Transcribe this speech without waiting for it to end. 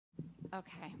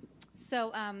Okay.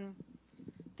 So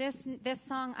this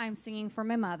song I'm singing for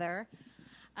my mother.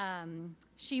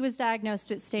 She was diagnosed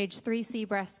with stage 3C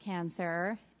breast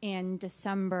cancer in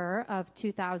December of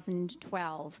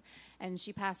 2012, and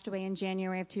she passed away in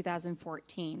January of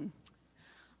 2014.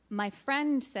 My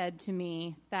friend said to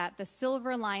me that the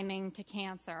silver lining to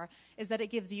cancer is that it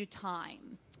gives you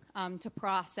time to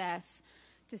process,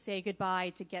 to say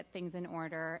goodbye, to get things in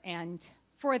order. And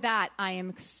for that, I am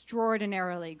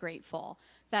extraordinarily grateful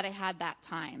that I had that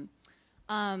time.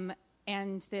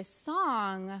 And this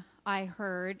song I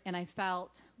heard and I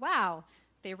felt, wow,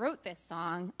 they wrote this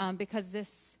song because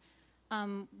this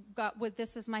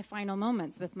was my final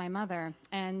moments with my mother.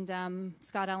 And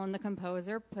Scott Allen, the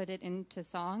composer, put it into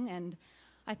song, and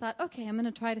I thought, okay, I'm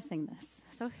going to try to sing this.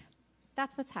 So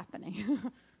that's what's happening.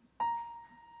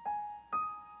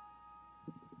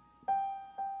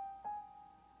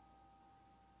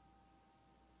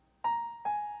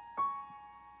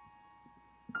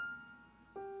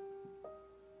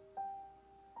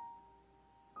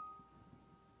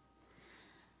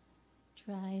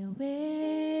 Dry away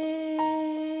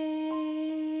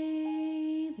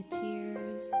the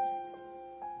tears,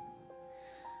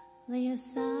 lay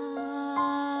aside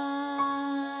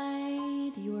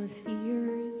your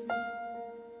fears.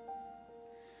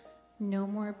 No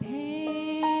more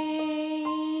pain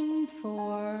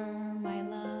for my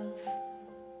love.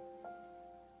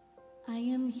 I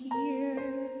am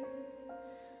here,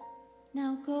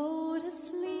 now go to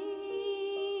sleep.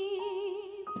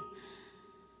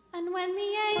 And when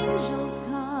the angels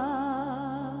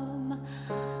come,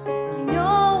 I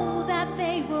know that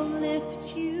they will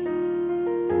lift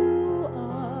you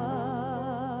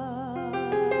up,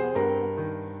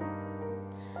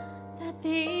 that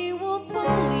they will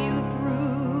pull you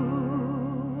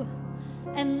through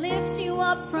and lift you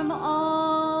up from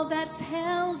all that's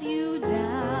held you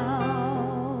down.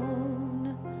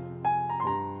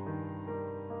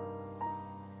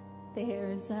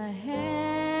 There's a heaven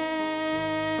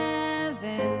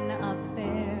up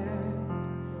there,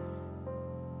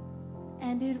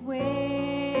 and it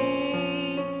waits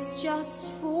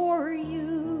just for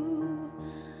you.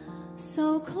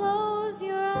 So close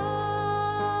your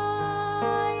eyes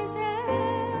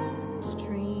and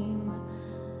dream,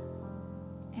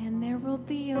 and there will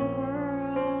be a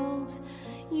world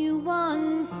you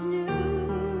once knew,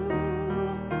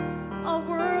 a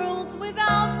world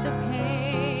without the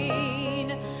pain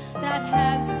that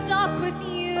has stuck with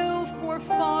you for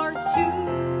far too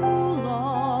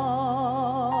long.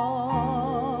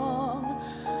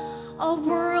 A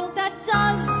world that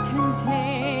does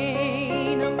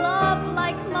contain a love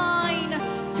like mine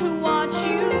to watch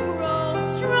you grow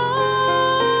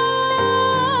strong.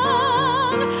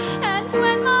 And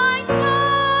when my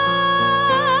time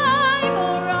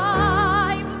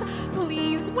arrives,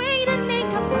 please wait and make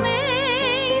a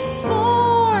place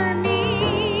for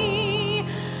me.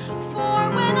 For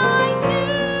when I do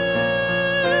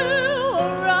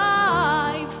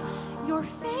arrive, your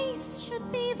face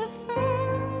should be the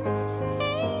first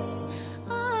face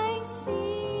I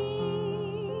see.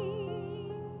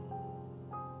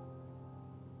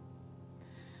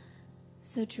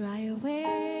 So dry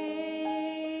away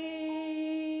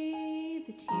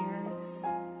the tears,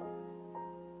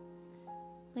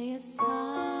 lay aside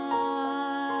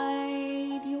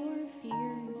your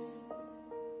fears.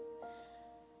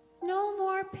 No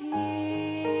more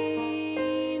pain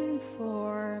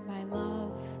for my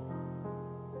love.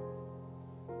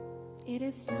 It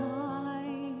is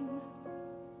time.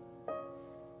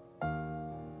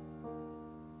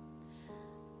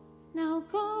 Now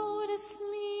go to sleep.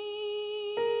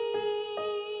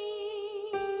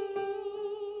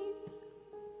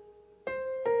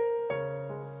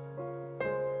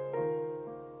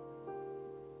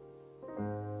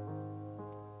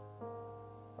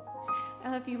 I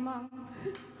love you, Mom.